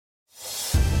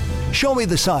Show Me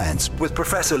the Science with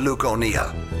Professor Luke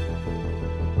O'Neill.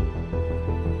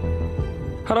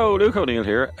 Hello, Luke O'Neill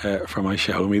here for my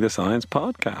Show Me the Science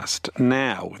podcast.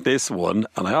 Now, this one,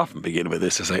 and I often begin with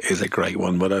this, is a great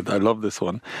one, but I love this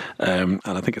one, and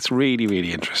I think it's really,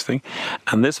 really interesting.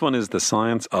 And this one is the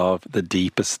science of the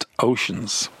deepest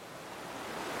oceans.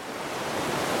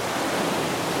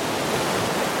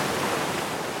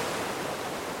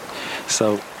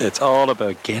 So it's all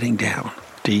about getting down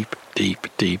deep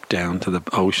down to the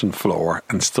ocean floor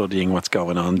and studying what's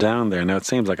going on down there. Now, it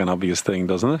seems like an obvious thing,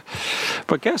 doesn't it?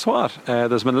 But guess what?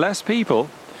 There's been less people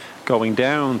going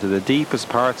down to the deepest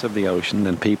parts of the ocean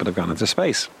than people have gone into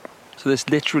space. So this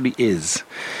literally is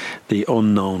the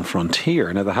unknown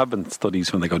frontier. Now, there have been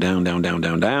studies when they go down,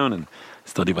 and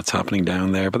study what's happening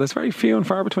down there, but there's very few and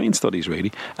far between studies,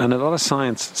 really. And a lot of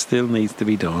science still needs to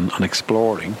be done on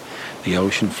exploring the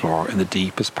ocean floor in the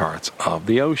deepest parts of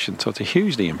the ocean. So it's a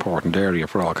hugely important area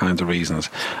for all kinds of reasons,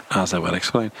 as I will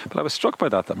explain. But I was struck by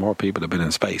that more people have been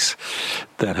in space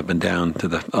than have been down to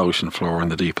the ocean floor in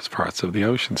the deepest parts of the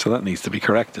ocean. So that needs to be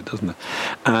corrected, doesn't it?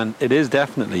 And it is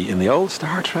definitely, in the old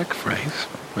Star Trek phrase,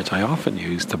 which I often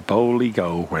use, to boldly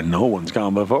go where no one's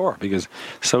gone before, because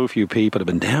so few people have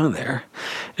been down there.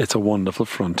 It's a wonderful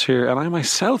frontier, and I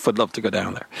myself would love to go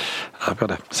down there. I've got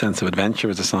a sense of adventure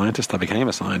as a scientist. I became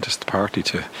a scientist partly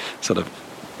to sort of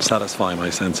satisfy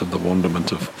my sense of the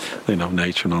wonderment of,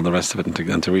 nature and all the rest of it,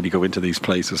 and to really go into these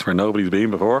places where nobody's been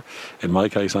before. In my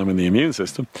case, I'm in the immune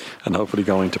system, and hopefully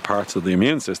going to parts of the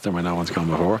immune system where no one's gone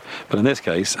before. But in this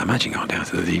case, imagine going down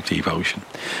to the deep ocean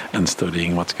and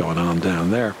studying what's going on down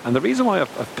there. And the reason why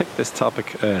I've picked this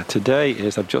topic today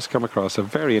is I've just come across a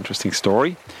very interesting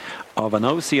story of an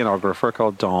oceanographer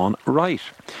called Dawn Wright,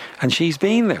 and she's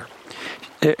been there.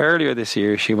 Earlier this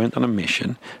year, she went on a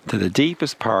mission to the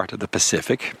deepest part of the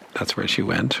Pacific. That's where she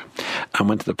went, and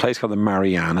went to the place called the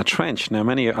Mariana Trench. Now,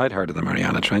 I'd heard of the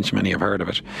Mariana Trench. Many have heard of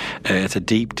it. It's a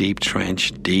deep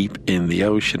trench, deep in the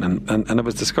ocean, and it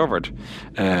was discovered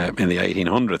in the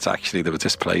 1800s. Actually, there was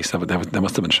this place. They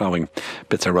must have been showing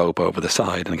bits of rope over the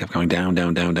side, and it kept going down,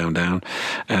 and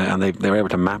they were able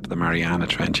to map the Mariana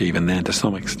Trench even then to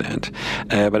some extent.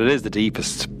 But it is the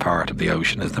deepest part of the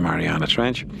ocean, is the Mariana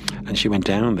Trench, and she went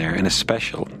down there in a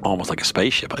special, almost like a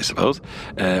spaceship, I suppose,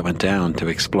 went down to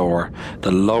explore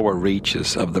the lower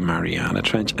reaches of the Mariana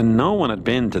Trench, and no one had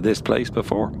been to this place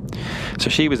before. So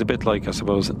she was a bit like, I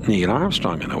suppose, Neil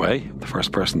Armstrong in a way, the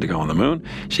first person to go on the moon.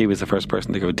 She was the first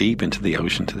person to go deep into the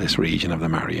ocean to this region of the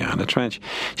Mariana Trench.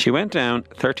 She went down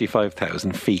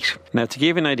 35,000 feet. Now, to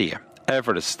give you an idea,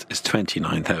 Everest is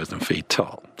 29,000 feet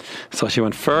tall. So she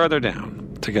went further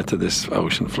down to get to this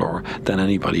ocean floor than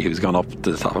anybody who's gone up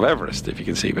to the top of Everest, if you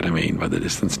can see what I mean by the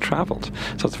distance travelled.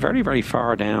 So it's very, very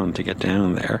far down to get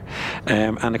down there.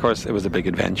 And of course, it was a big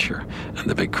adventure. And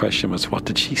the big question was, what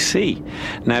did she see?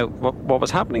 Now, what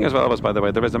was happening as well was, by the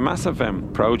way, there was a massive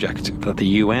project that the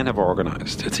UN have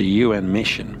organised. It's a UN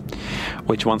mission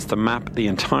which wants to map the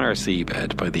entire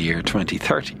seabed by the year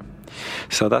 2030.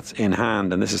 So that's in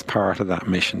hand, and this is part of that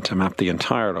mission, to map the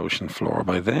entire ocean floor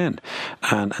by then.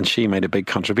 And she made a big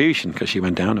contribution because she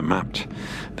went down and mapped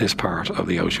this part of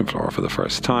the ocean floor for the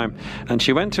first time. And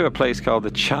she went to a place called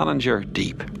the Challenger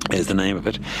Deep, is the name of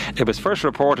it. It was first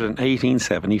reported in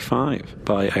 1875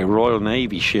 by a Royal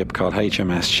Navy ship called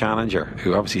HMS Challenger,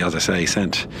 who obviously, as I say,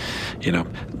 sent,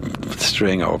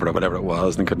 string over it or whatever it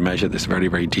was, and could measure this very,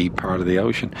 very deep part of the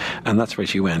ocean. And that's where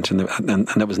she went. And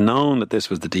it was known that this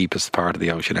was the deepest part of the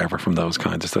ocean ever from those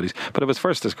kinds of studies. But it was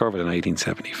first discovered in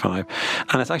 1875.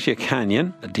 And it's actually a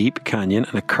canyon, a deep canyon,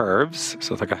 and it curves.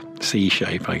 So it's like a C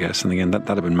shape, I guess. And again, that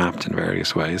had been mapped in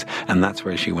various ways. And that's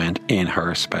where she went in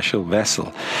her special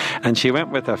vessel. And she went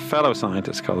with a fellow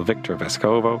scientist called Victor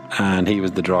Vescovo. And he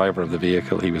was the driver of the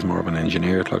vehicle. He was more of an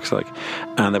engineer, it looks like.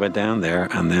 And they went down there,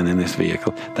 and then in this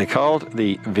vehicle, they called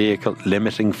the vehicle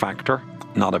Limiting Factor.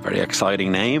 Not a very exciting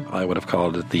name. I would have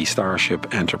called it the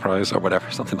Starship Enterprise or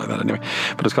whatever, something like that anyway.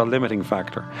 But it's called Limiting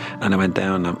Factor. And I went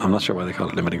down, I'm not sure why they call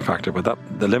it Limiting Factor, but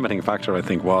the limiting factor, I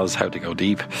think, was how to go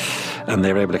deep. And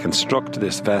they were able to construct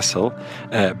this vessel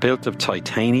built of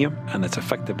titanium, and it's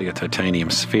effectively a titanium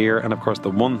sphere. And of course, the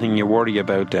one thing you worry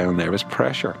about down there is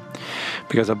pressure.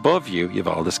 Because above you have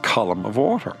all this column of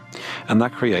water. And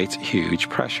that creates huge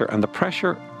pressure. And the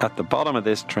pressure at the bottom of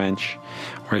this trench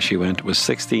where she went was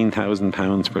 16,000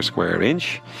 pounds per square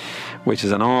inch, which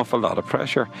is an awful lot of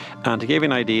pressure. And to give you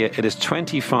an idea, it is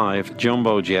 25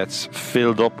 jumbo jets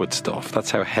filled up with stuff. That's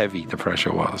how heavy the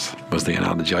pressure was the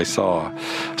analogy I saw.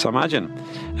 So imagine,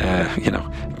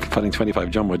 putting 25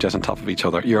 jumbo jets on top of each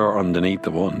other, you're underneath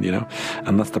the one,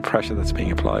 and that's the pressure that's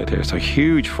being applied here. So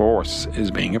huge force is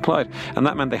being applied, and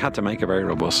that meant they had to make a very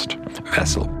robust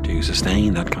vessel to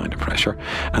sustain that kind of pressure,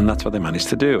 and that's what they managed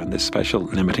to do. And this special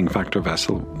limiting factor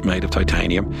vessel made of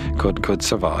titanium could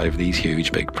survive these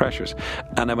huge big pressures.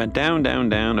 And it went down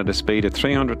at a speed of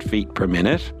 300 feet per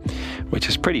minute, which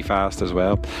is pretty fast as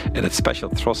well. It had special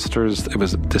thrusters. It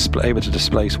was able to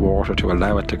displace water to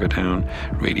allow it to go down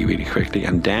really, really quickly,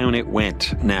 and down it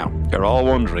went. Now, you're all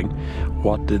wondering,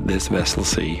 what did this vessel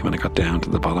see when it got down to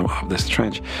the bottom of this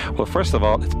trench? Well, first of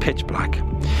all, it's pitch black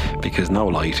because no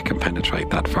light can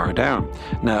penetrate that far down.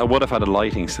 Now, it would have had a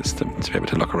lighting system to be able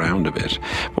to look around a bit,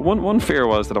 but one fear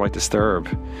was that it might disturb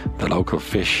the local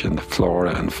fish and the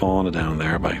flora and fauna down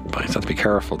there by so to be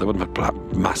careful. They wouldn't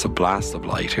have massive blasts of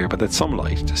light here, but there's some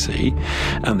light to see,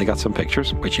 and they got some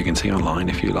pictures which you can see online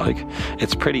if you like.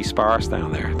 It's pretty sparse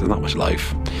down there. There's not much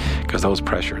life because those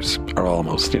pressures are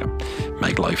almost,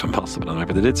 make life impossible.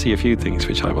 But they did see a few things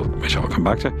which I will come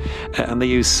back to, and they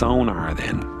used sonar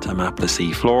then to map the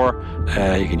sea floor.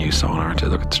 You can use sonar to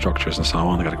look at structures and so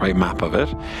on. They got a great map of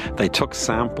it. They took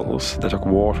samples. They took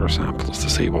water samples to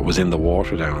see what was in the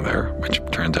water down there, which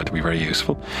turns out to be very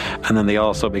useful. And then they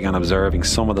also began observing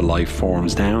some of the life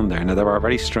forms down there. Now, there are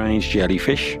very strange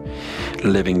jellyfish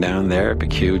living down there,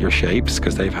 peculiar shapes,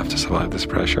 because they have to survive this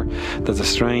pressure. There's a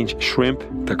strange shrimp.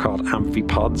 They're called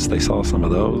amphipods. They saw some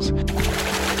of those.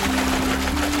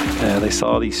 They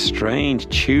saw these strange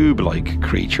tube-like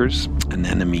creatures,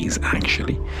 anemones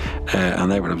actually,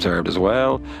 and they were observed as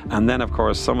well. And then, of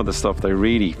course, some of the stuff they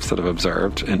really sort of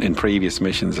observed in previous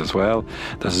missions as well.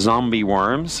 The zombie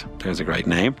worms, there's a great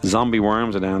name. Zombie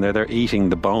worms are down there. They're eating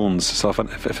the bones. So if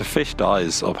a fish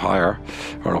dies up higher,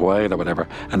 or a whale or whatever,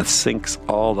 and it sinks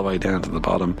all the way down to the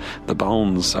bottom, the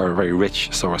bones are a very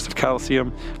rich source of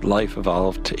calcium. Life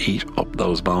evolved to eat up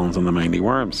those bones, and they're mainly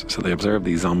worms. So they observed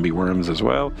these zombie worms as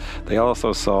well. They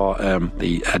also saw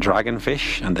the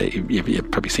dragonfish, and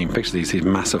you've probably seen pictures of these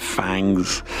massive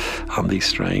fangs on these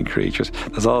strange creatures.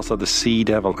 There's also the sea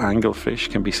devil anglefish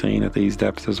can be seen at these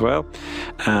depths as well,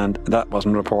 and that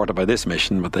wasn't reported by this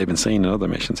mission, but they've been seen in other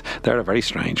missions. They're a very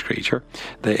strange creature.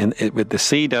 With the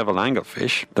sea devil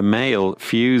anglefish, the male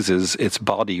fuses its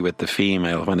body with the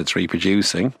female when it's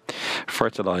reproducing,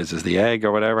 fertilizes the egg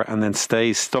or whatever, and then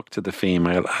stays stuck to the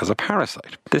female as a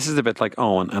parasite. This is a bit like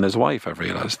Owen and his wife, I've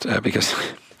realised, because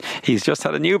he's just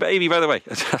had a new baby, by the way.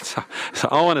 So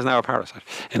Owen is now a parasite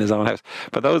in his own house.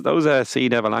 But those sea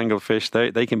devil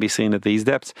anglefish, they can be seen at these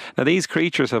depths. Now, these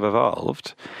creatures have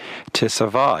evolved to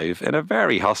survive in a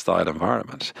very hostile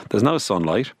environment. There's no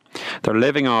sunlight. They're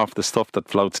living off the stuff that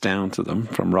floats down to them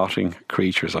from rotting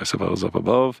creatures, I suppose, up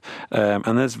above.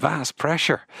 And there's vast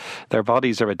pressure. Their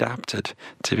bodies are adapted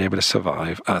to be able to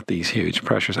survive at these huge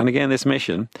pressures. And again, this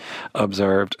mission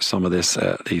observed some of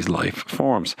these life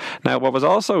forms. Now, what was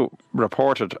also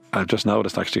reported, I've just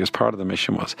noticed actually as part of the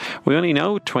mission, was we only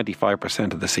know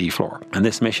 25% of the seafloor. And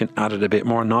this mission added a bit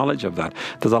more knowledge of that.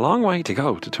 There's a long way to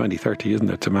go to 2030, isn't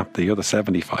there, to map the other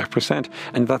 75%.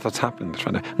 And that's what's happening.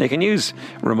 They can use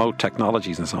remote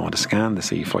technologies and so on to scan the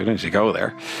seafloor. You don't need to go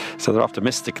there. So they're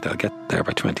optimistic they'll get there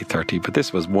by 2030. But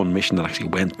this was one mission that actually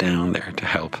went down there to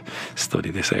help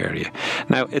study this area.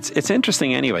 Now, it's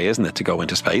interesting anyway, isn't it, to go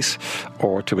into space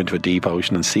or to into a deep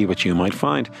ocean and see what you might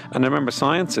find. And remember,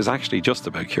 science is actually just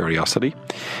about curiosity.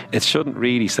 It shouldn't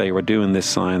really say we're doing this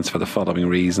science for the following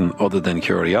reason other than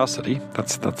curiosity.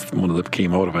 That's one of the key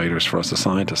motivators for us as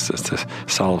scientists, is to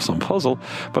solve some puzzle.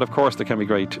 But of course, there can be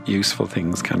great useful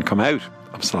things can come out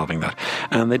of solving that.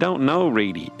 And they don't know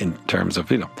really in terms of,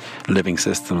 living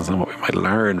systems and what we might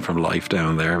learn from life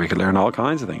down there. We could learn all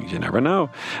kinds of things. You never know.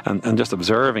 And just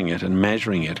observing it and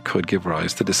measuring it could give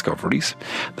rise to discoveries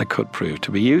that could prove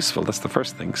to be useful. That's the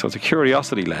first thing. So it's a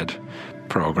curiosity-led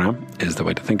program is the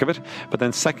way to think of it. But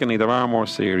then secondly, there are more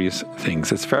serious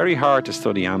things. It's very hard to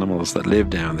study animals that live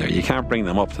down there. You can't bring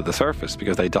them up to the surface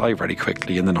because they die very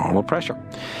quickly in the normal pressure.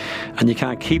 And you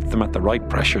can't keep them at the right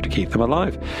pressure to keep them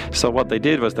alive. So what they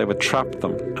did was they would trap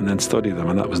them and then study them,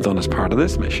 and that was done as part of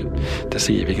this mission to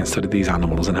see if you can study these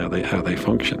animals and how they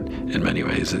function in many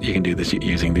ways. You can do this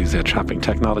using these trapping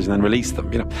technology and then release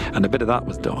them, And a bit of that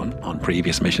was done on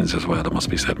previous missions as well. It must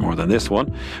be said, more than this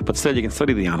one. But still, you can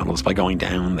study the animals by going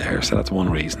down there. So that's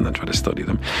one reason and try to study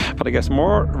them. But I guess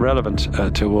more relevant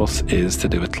to us is to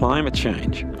do with climate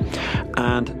change.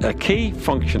 And a key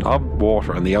function of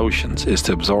water and the oceans is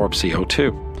to absorb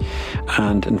CO2.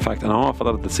 And in fact, an awful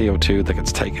lot of the CO2 that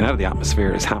gets taken out of the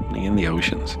atmosphere is happening in the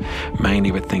oceans,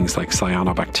 mainly with things like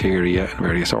cyanobacteria and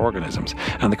various organisms.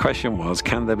 And the question was,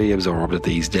 can they be absorbed at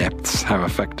these depths? How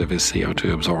effective is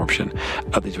CO2 absorption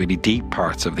at these really deep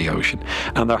parts of the ocean?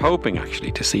 And they're hoping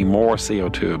actually to see more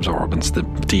CO2 absorbance the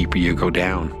deeper you go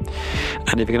down.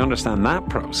 And if you can understand that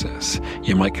process,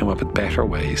 you might come up with better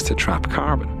ways to trap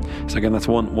carbon. So again, that's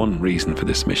one reason for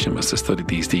this mission, was to study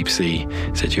these deep sea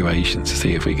situations to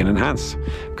see if we can enhance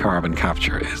carbon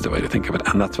capture, is the way to think of it.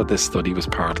 And that's what this study was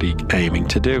partly aiming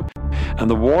to do. And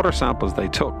the water samples they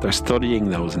took, they're studying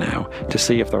those now to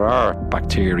see if there are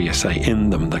bacteria, say, in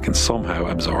them that can somehow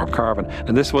absorb carbon.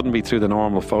 And this wouldn't be through the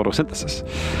normal photosynthesis,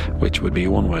 which would be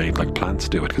one way, like plants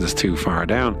do it, because it's too far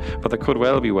down. But there could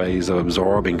well be ways of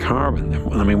absorbing carbon.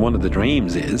 I mean, one of the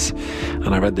dreams is,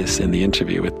 and I read this in the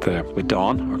interview with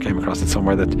Dawn, or came across it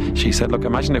somewhere, that she said, look,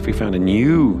 imagine if we found a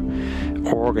new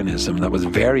organism that was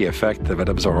very effective at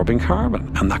absorbing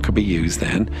carbon, and that could be used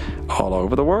then all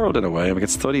over the world in a way, and we could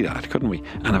study that, couldn't we,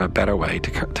 and have a better way to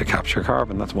capture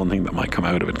carbon. That's one thing that might come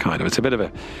out of it, kind of. It's a bit of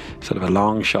a sort of a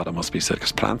long shot, it must be said,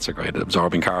 because plants are great at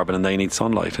absorbing carbon and they need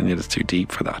sunlight, and yet it's too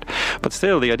deep for that. But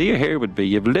still, the idea here would be,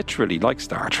 you've literally, like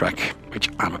Star Trek, which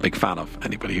I'm a big fan of,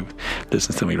 anybody who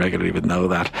listens to me regularly would know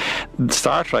that,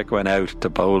 Star Trek went out to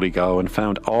boldly go and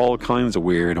found all kinds of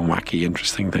weird and wacky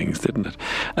interesting things, didn't it?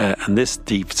 And this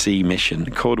deep sea mission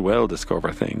could well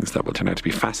discover things that will turn out to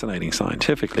be fascinating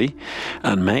scientifically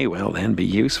and may well then be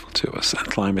useful to us, and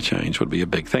climate change would be a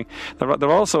big thing.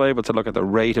 They're also able to look at the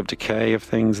rate of decay of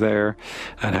things there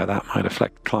and how that might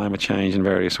affect climate change in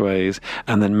various ways,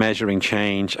 and then measuring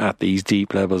change at these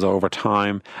deep levels over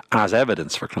time as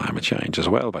evidence for climate change as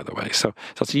well, by the way. So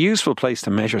it's a useful place to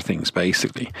measure things,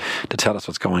 basically, to tell us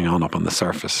what's going on up on the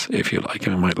surface, if you like,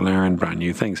 and we might learn brand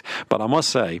new things. But I must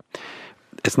say,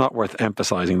 it's not worth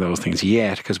emphasising those things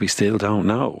yet, because we still don't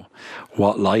know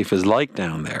what life is like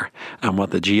down there and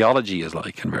what the geology is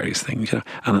like and various things.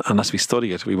 And unless we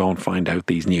study it, we won't find out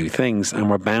these new things, and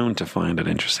we're bound to find out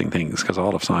interesting things, because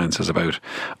all of science is about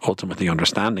ultimately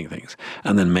understanding things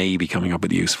and then maybe coming up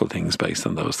with useful things based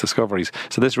on those discoveries.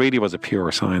 So this really was a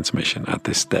pure science mission at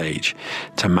this stage,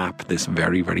 to map this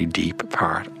very, very deep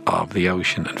part of the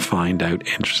ocean and find out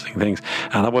interesting things.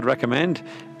 And I would recommend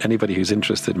anybody who's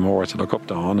interested more to look up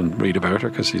Dawn and read about her,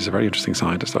 because she's a very interesting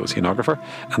scientist, oceanographer,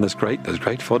 and there's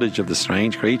great footage of the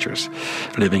strange creatures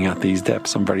living at these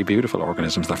depths, some very beautiful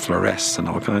organisms that fluoresce and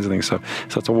all kinds of things. So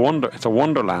it's a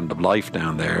wonderland of life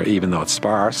down there, even though it's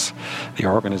sparse. The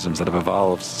organisms that have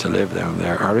evolved to live down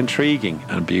there are intriguing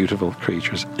and beautiful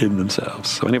creatures in themselves.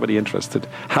 So anybody interested,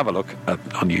 have a look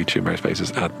on YouTube, various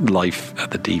places, at life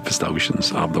at the deepest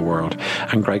oceans of the world.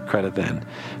 And great credit then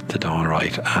to Dawn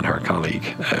Wright and her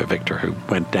colleague Victor, who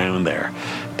went down there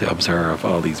to observe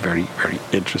all these very, very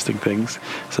interesting things.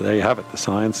 So there you have it, the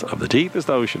science of the deepest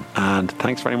ocean. And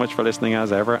thanks very much for listening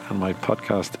as ever. And my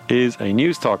podcast is a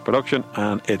News Talk production,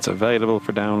 and it's available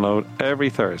for download every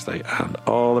Thursday. And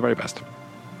all the very best.